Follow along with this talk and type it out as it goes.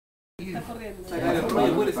Está corriendo. Sacar el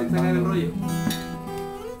rollo, apúrese, sacar el rollo.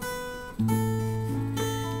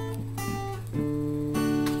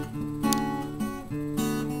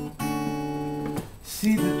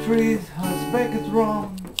 See the trees has baked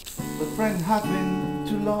wrong, but friend had been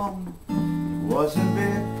too long. It wasn't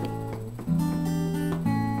big.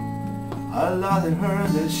 I loved her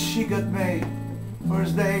that she got made.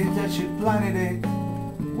 First day that she planted it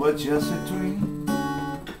was just a dream.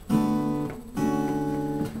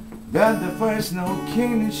 Then the first snow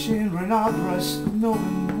came and she ran out, rushed, no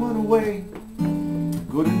one went away,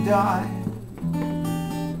 couldn't die.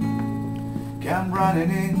 Came running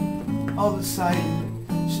in all the side.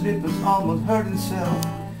 Slippers almost hurt himself,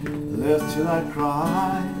 left till I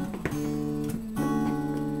cried.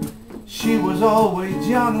 She was always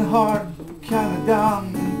young and hard, kinda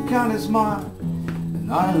down and kinda smart, and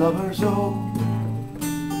I love her so.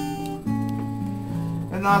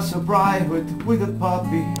 And I surprised with a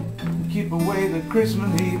puppy, keep away the Christmas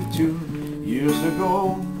Eve 2 years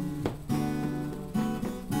ago.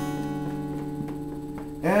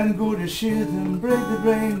 And go to shit and break the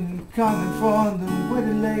brain, come in front and wait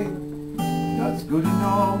it late. That's good to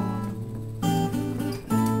know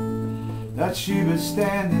that she was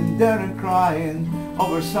standing there and crying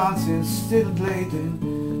over something still late and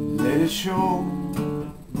let it show.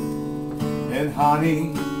 And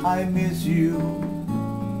honey, I miss you,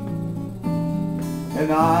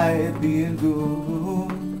 and I being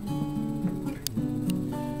good,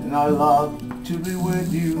 and I love to be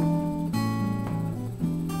with you.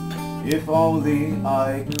 If only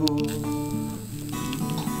I could.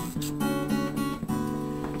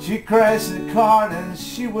 She crashed in the car and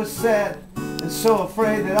she was sad and so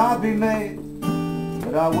afraid that I'd be made.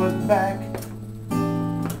 But I was back,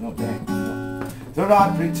 no back, no. Thought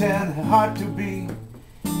I'd pretend hard to be.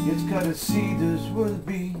 It's gotta see this would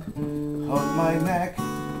be hurt my neck.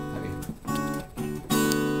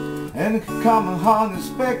 And come on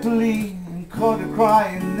unexpectedly and caught her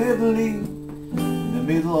crying Italy.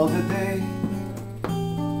 Middle of the day,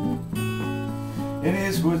 and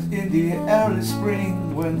it was in the early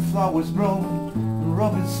spring when flowers bloom and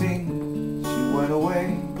robins sing. She went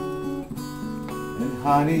away, and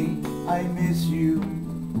honey, I miss you,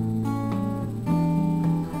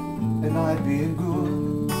 and I've been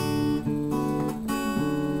good,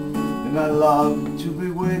 and I love to be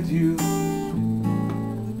with you.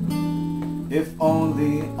 If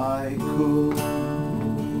only I could.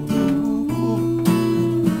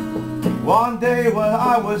 One day when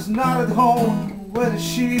I was not at home, when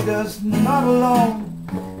she does not alone,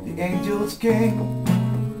 the angels came.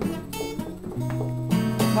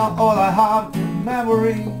 Now all I have is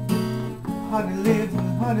memory. Honey live,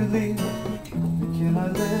 can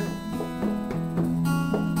I live?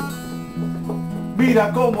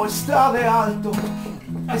 Mira cómo está de alto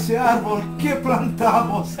ese árbol que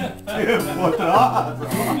plantamos tiempo atrás.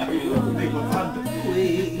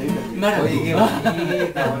 Maravilla, qué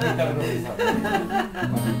bonita, bonita, bonita.